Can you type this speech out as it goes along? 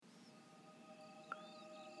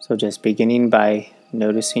So just beginning by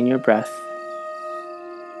noticing your breath,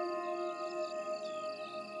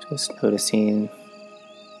 just noticing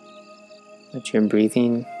that you're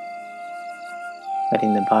breathing,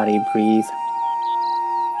 letting the body breathe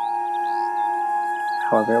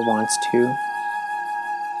however it wants to,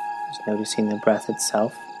 just noticing the breath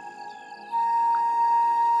itself.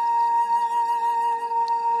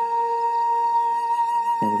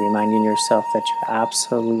 And reminding yourself that you're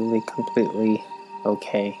absolutely, completely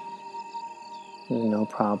okay. There's no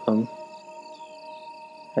problem.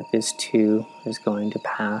 That this too is going to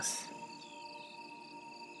pass.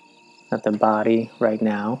 That the body right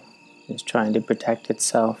now is trying to protect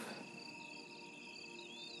itself.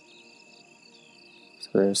 So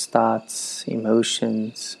there's thoughts,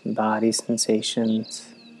 emotions, body sensations,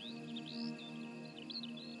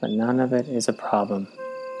 but none of it is a problem.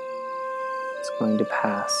 It's going to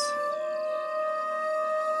pass.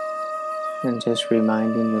 And just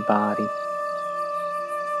reminding your body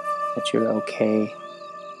that you're okay,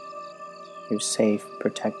 you're safe,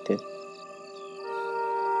 protected.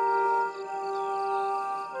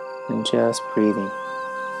 And just breathing.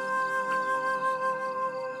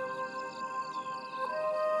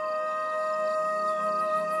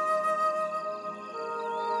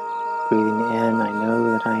 Breathing in, I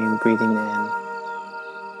know that I am breathing in.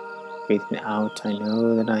 Breathing out, I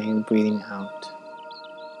know that I am breathing out.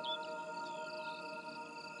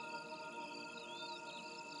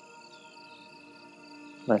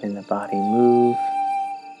 Letting the body move.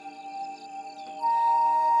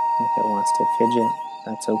 If it wants to fidget,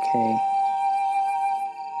 that's okay.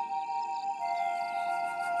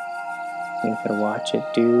 You can watch it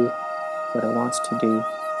do what it wants to do.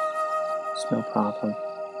 It's no problem.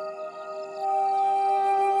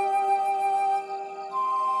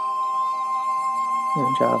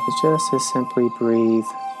 Your job is just to simply breathe.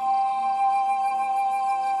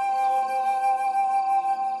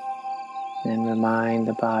 And remind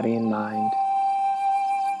the body and mind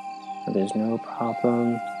that there's no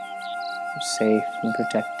problem. You're safe and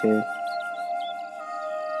protected.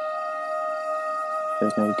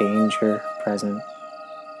 There's no danger present.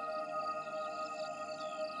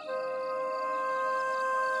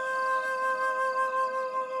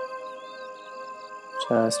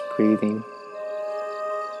 Just breathing.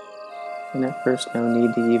 And at first, no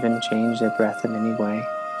need to even change the breath in any way.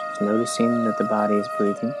 Just noticing that the body is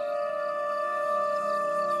breathing.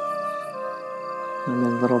 And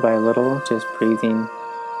then little by little, just breathing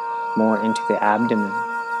more into the abdomen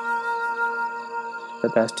to the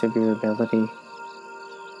best of your ability.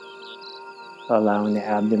 Allowing the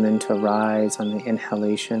abdomen to rise on the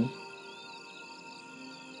inhalation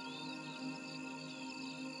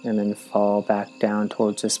and then fall back down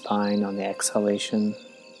towards the spine on the exhalation.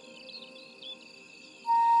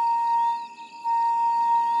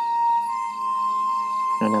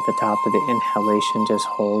 And at the top of the inhalation, just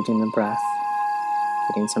holding the breath,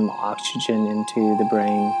 getting some oxygen into the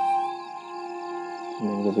brain, and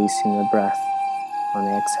then releasing the breath on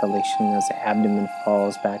the exhalation as the abdomen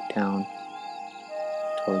falls back down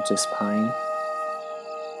towards the spine.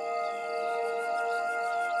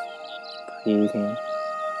 Breathing.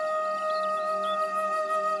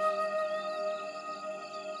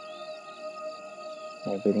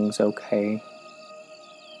 Everything's okay.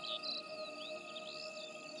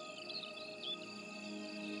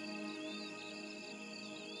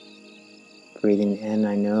 Breathing in,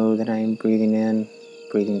 I know that I am breathing in.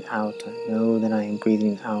 Breathing out, I know that I am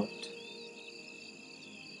breathing out.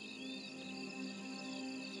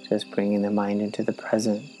 Just bringing the mind into the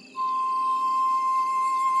present.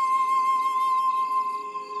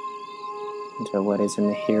 Into what is in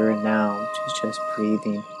the here and now, which is just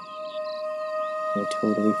breathing. You're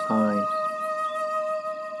totally fine.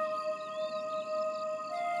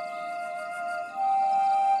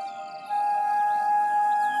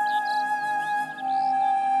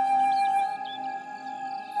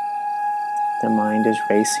 The mind is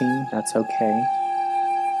racing, that's okay.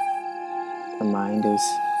 The mind is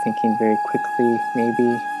thinking very quickly,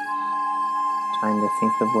 maybe trying to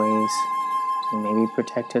think of ways to maybe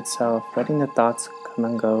protect itself, letting the thoughts come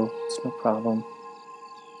and go, it's no problem.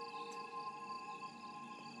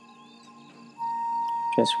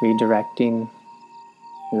 Just redirecting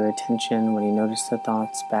your attention when you notice the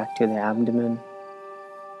thoughts back to the abdomen,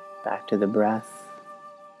 back to the breath,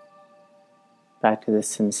 back to the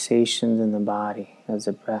sensations in the body as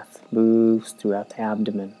the breath moves throughout the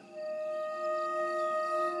abdomen.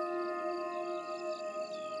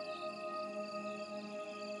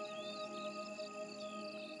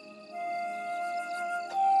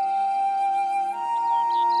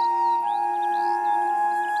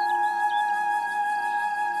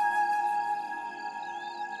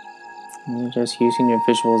 And just using your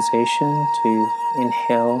visualization to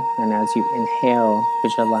inhale, and as you inhale,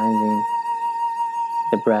 visualizing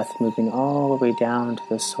the breath moving all the way down to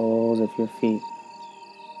the soles of your feet.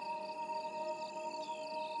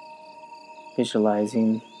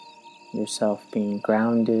 Visualizing yourself being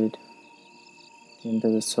grounded into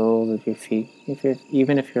the soles of your feet.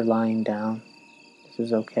 Even if you're lying down, this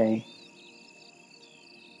is okay.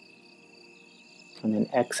 And then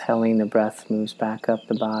exhaling, the breath moves back up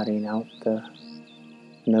the body and out the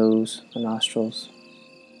nose, the nostrils.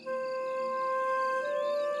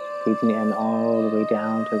 Breathing in all the way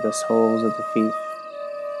down to the soles of the feet.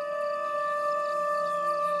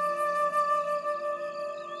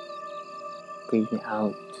 Breathing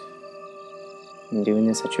out. And doing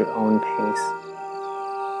this at your own pace.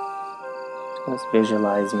 Just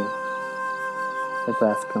visualizing the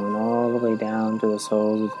breath going all the way down to the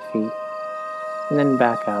soles of the feet. And then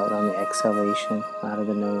back out on the exhalation out of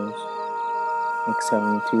the nose.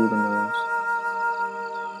 Exhaling through the nose.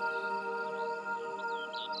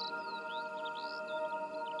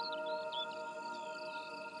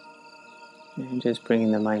 And just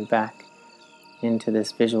bringing the mind back into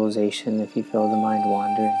this visualization. If you feel the mind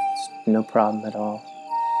wandering, it's no problem at all.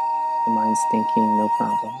 The mind's thinking, no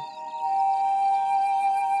problem.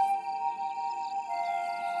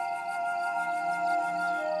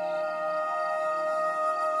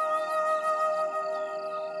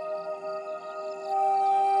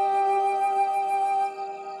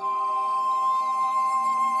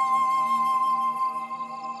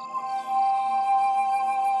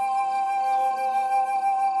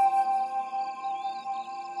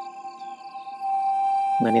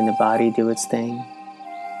 Letting the body do its thing.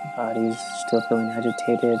 The body's still feeling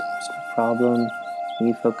agitated, it's no problem.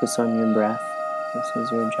 You focus on your breath. This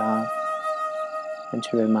is your job. And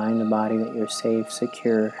to remind the body that you're safe,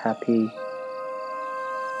 secure, happy,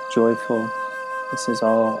 joyful. This is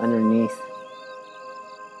all underneath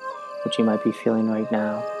what you might be feeling right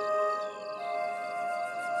now.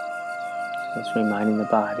 Just reminding the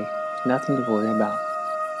body, nothing to worry about.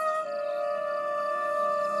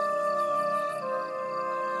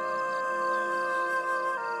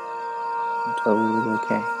 Totally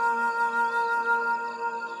okay.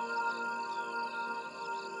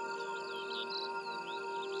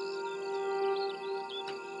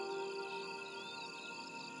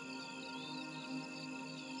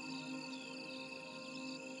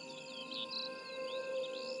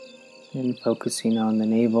 And focusing on the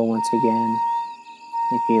navel once again.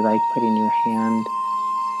 If you like, putting your hand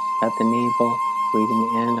at the navel, breathing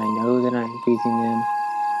in. I know that I'm breathing in.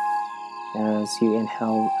 As you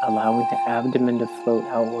inhale, allowing the abdomen to float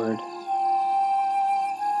outward.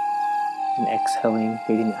 And exhaling,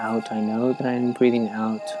 breathing out. I know that I'm breathing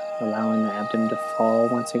out, allowing the abdomen to fall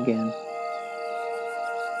once again.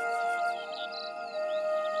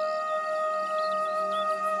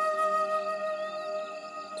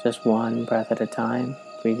 Just one breath at a time,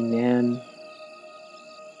 breathing in.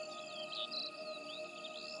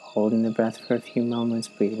 Holding the breath for a few moments,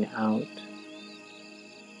 breathing out.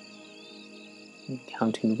 And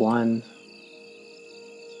counting 1.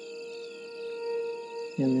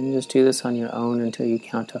 And then just do this on your own until you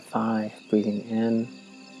count to 5. Breathing in.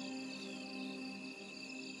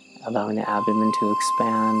 Allowing the abdomen to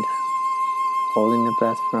expand. Holding the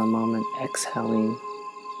breath for a moment, exhaling.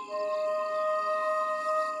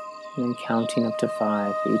 And then counting up to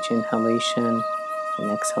 5. Each inhalation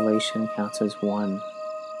and exhalation counts as 1.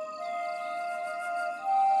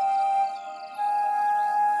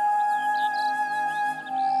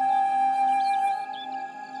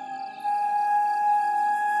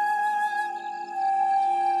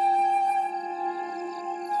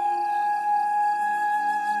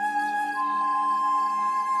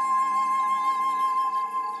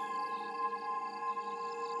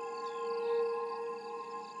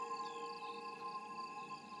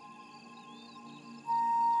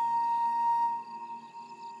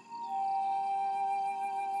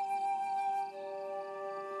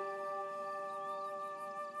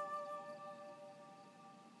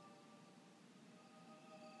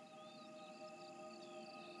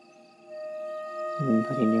 And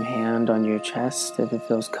putting your hand on your chest if it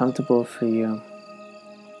feels comfortable for you.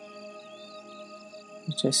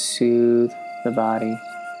 Just soothe the body,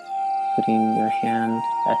 putting your hand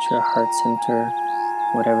at your heart center,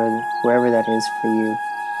 wherever that is for you,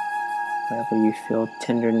 wherever you feel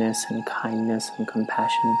tenderness and kindness and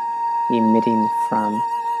compassion emitting from,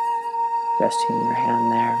 resting your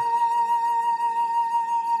hand there.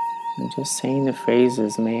 And just saying the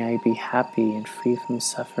phrases, may I be happy and free from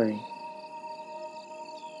suffering.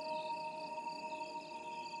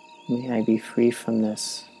 May I be free from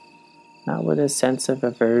this. not with a sense of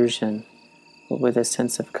aversion, but with a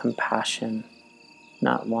sense of compassion,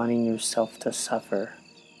 not wanting yourself to suffer,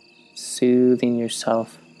 soothing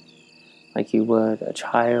yourself like you would a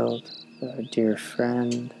child or a dear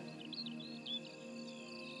friend.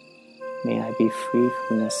 May I be free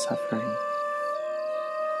from this suffering.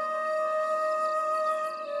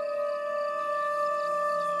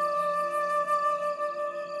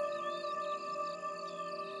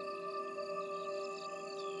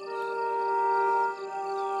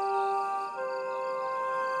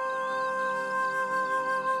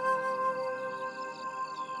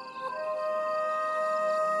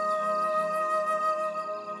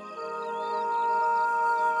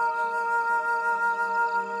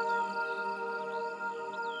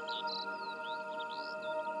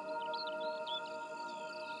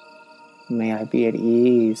 May I be at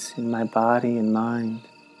ease in my body and mind.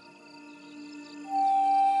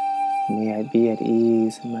 May I be at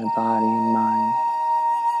ease in my body and mind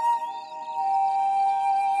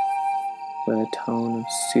with a tone of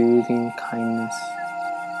soothing kindness.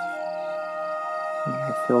 May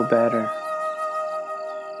I feel better.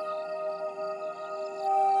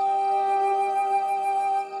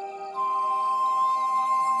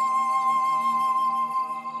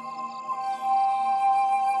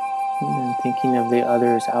 And then thinking of the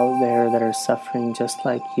others out there that are suffering just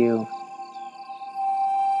like you,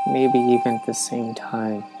 maybe even at the same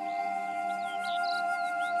time,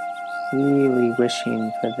 really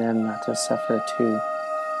wishing for them not to suffer too.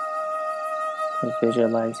 So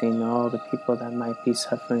visualizing all the people that might be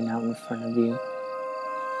suffering out in front of you,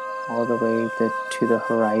 all the way to the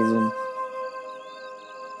horizon,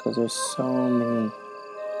 because there's so many.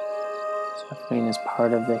 Suffering is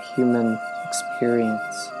part of the human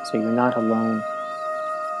experience, so you're not alone.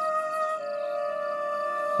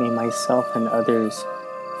 May myself and others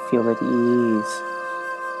feel at ease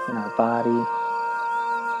in our body,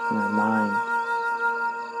 in our mind.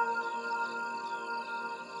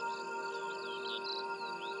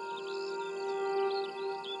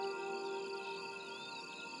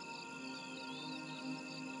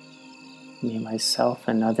 May myself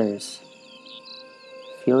and others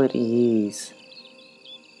feel at ease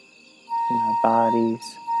in our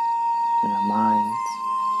bodies, in our minds.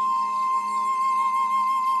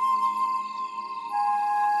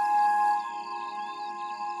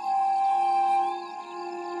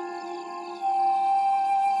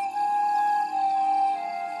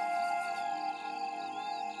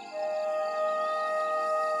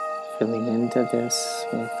 Feeling into this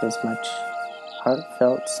with as much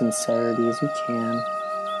heartfelt sincerity as you can.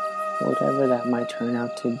 Whatever that might turn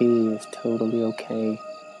out to be is totally okay.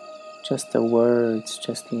 Just the words,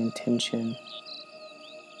 just the intention.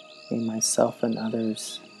 May myself and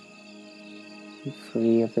others be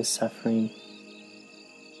free of this suffering.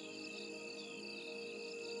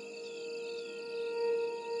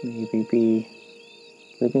 Maybe be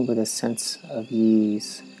living with a sense of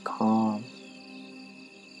ease, calm.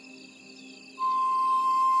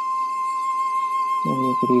 And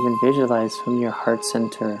you could even visualize from your heart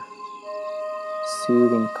center,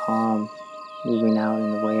 soothing calm, moving out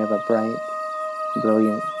in the way of a bright,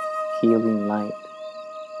 brilliant, healing light.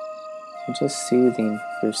 And just soothing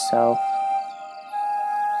yourself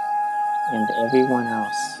and everyone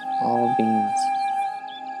else, all beings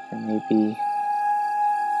that may be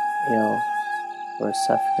ill or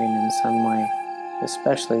suffering in some way,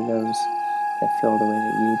 especially those that feel the way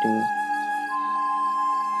that you do.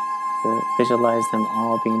 Visualize them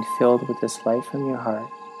all being filled with this light from your heart,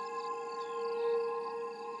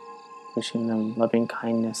 wishing them loving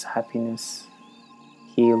kindness, happiness,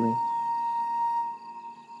 healing.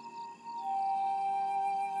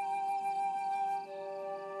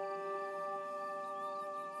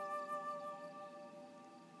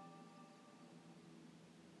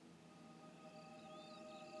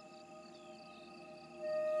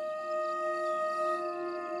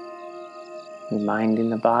 Reminding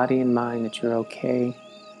the body and mind that you're okay,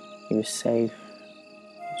 you're safe,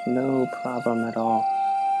 there's no problem at all.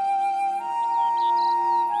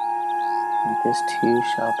 And this too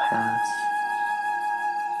shall pass.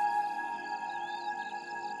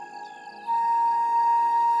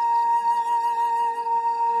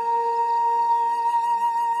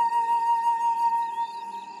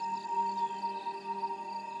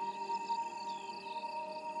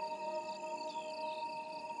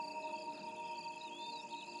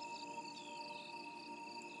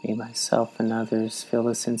 May myself and others feel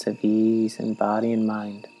a sense of ease in body and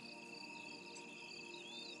mind.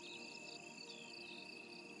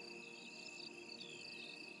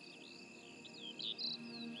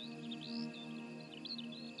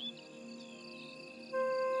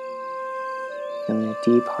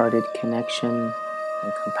 deep-hearted connection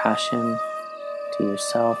and compassion to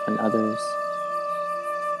yourself and others.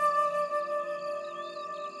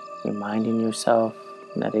 Reminding yourself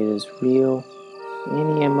that it is real.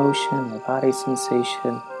 Any emotion or body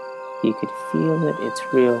sensation, you could feel it, it's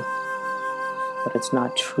real, but it's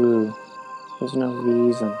not true. There's no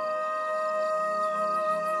reason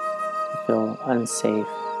to feel unsafe.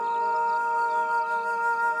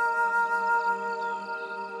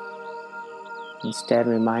 Instead,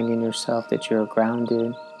 reminding yourself that you're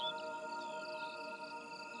grounded,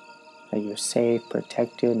 that you're safe,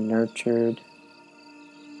 protected, nurtured,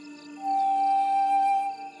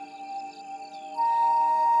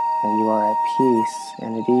 that you are at peace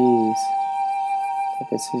and at ease, that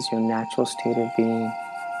this is your natural state of being.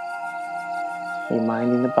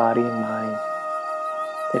 Reminding the body and mind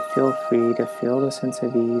that feel free to feel the sense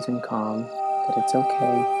of ease and calm, that it's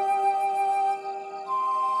okay.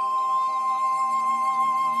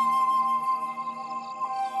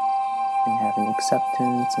 And having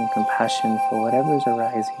acceptance and compassion for whatever is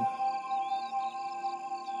arising.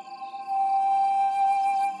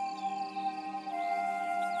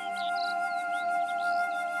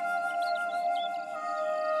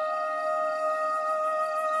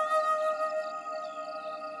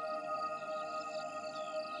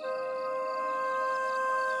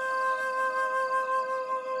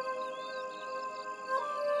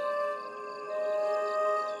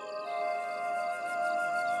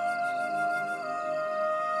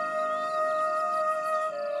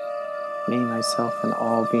 May myself and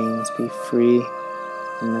all beings be free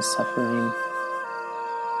from this suffering.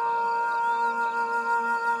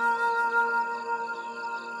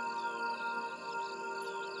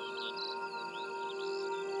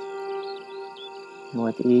 And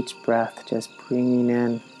with each breath, just bringing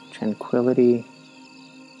in tranquility,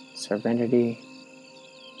 serenity.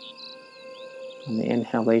 On the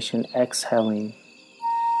inhalation, exhaling,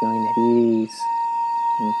 feeling at ease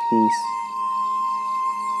and peace.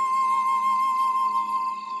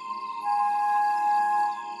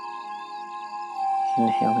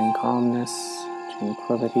 Inhaling calmness,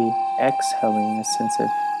 tranquility, exhaling a sense of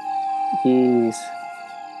ease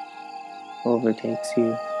overtakes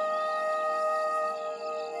you.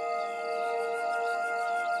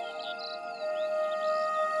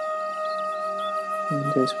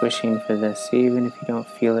 And just wishing for this, even if you don't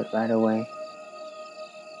feel it right away.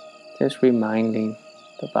 Just reminding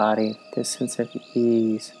the body this sense of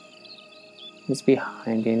ease is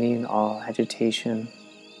behind any and all agitation.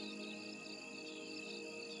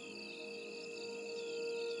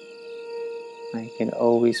 I can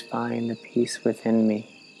always find the peace within me.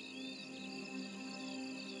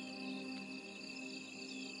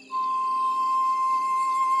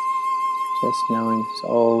 Just knowing there's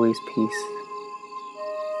always peace.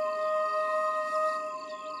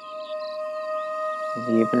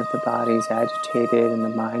 And even if the body is agitated and the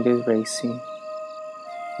mind is racing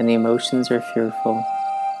and the emotions are fearful,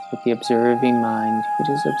 with the observing mind, you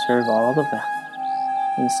just observe all of that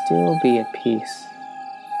and still be at peace.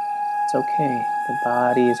 It's okay. The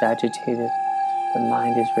body is agitated, the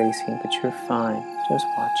mind is racing, but you're fine. Just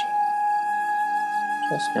watching,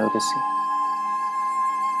 just noticing.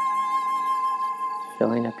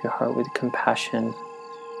 Filling up your heart with compassion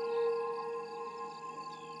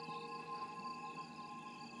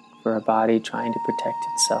for a body trying to protect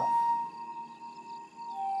itself.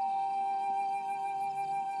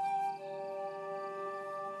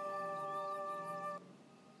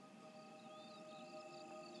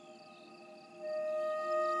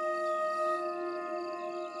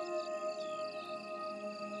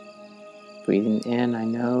 Breathing in, I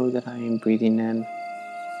know that I am breathing in.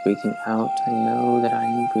 Breathing out, I know that I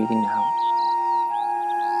am breathing out.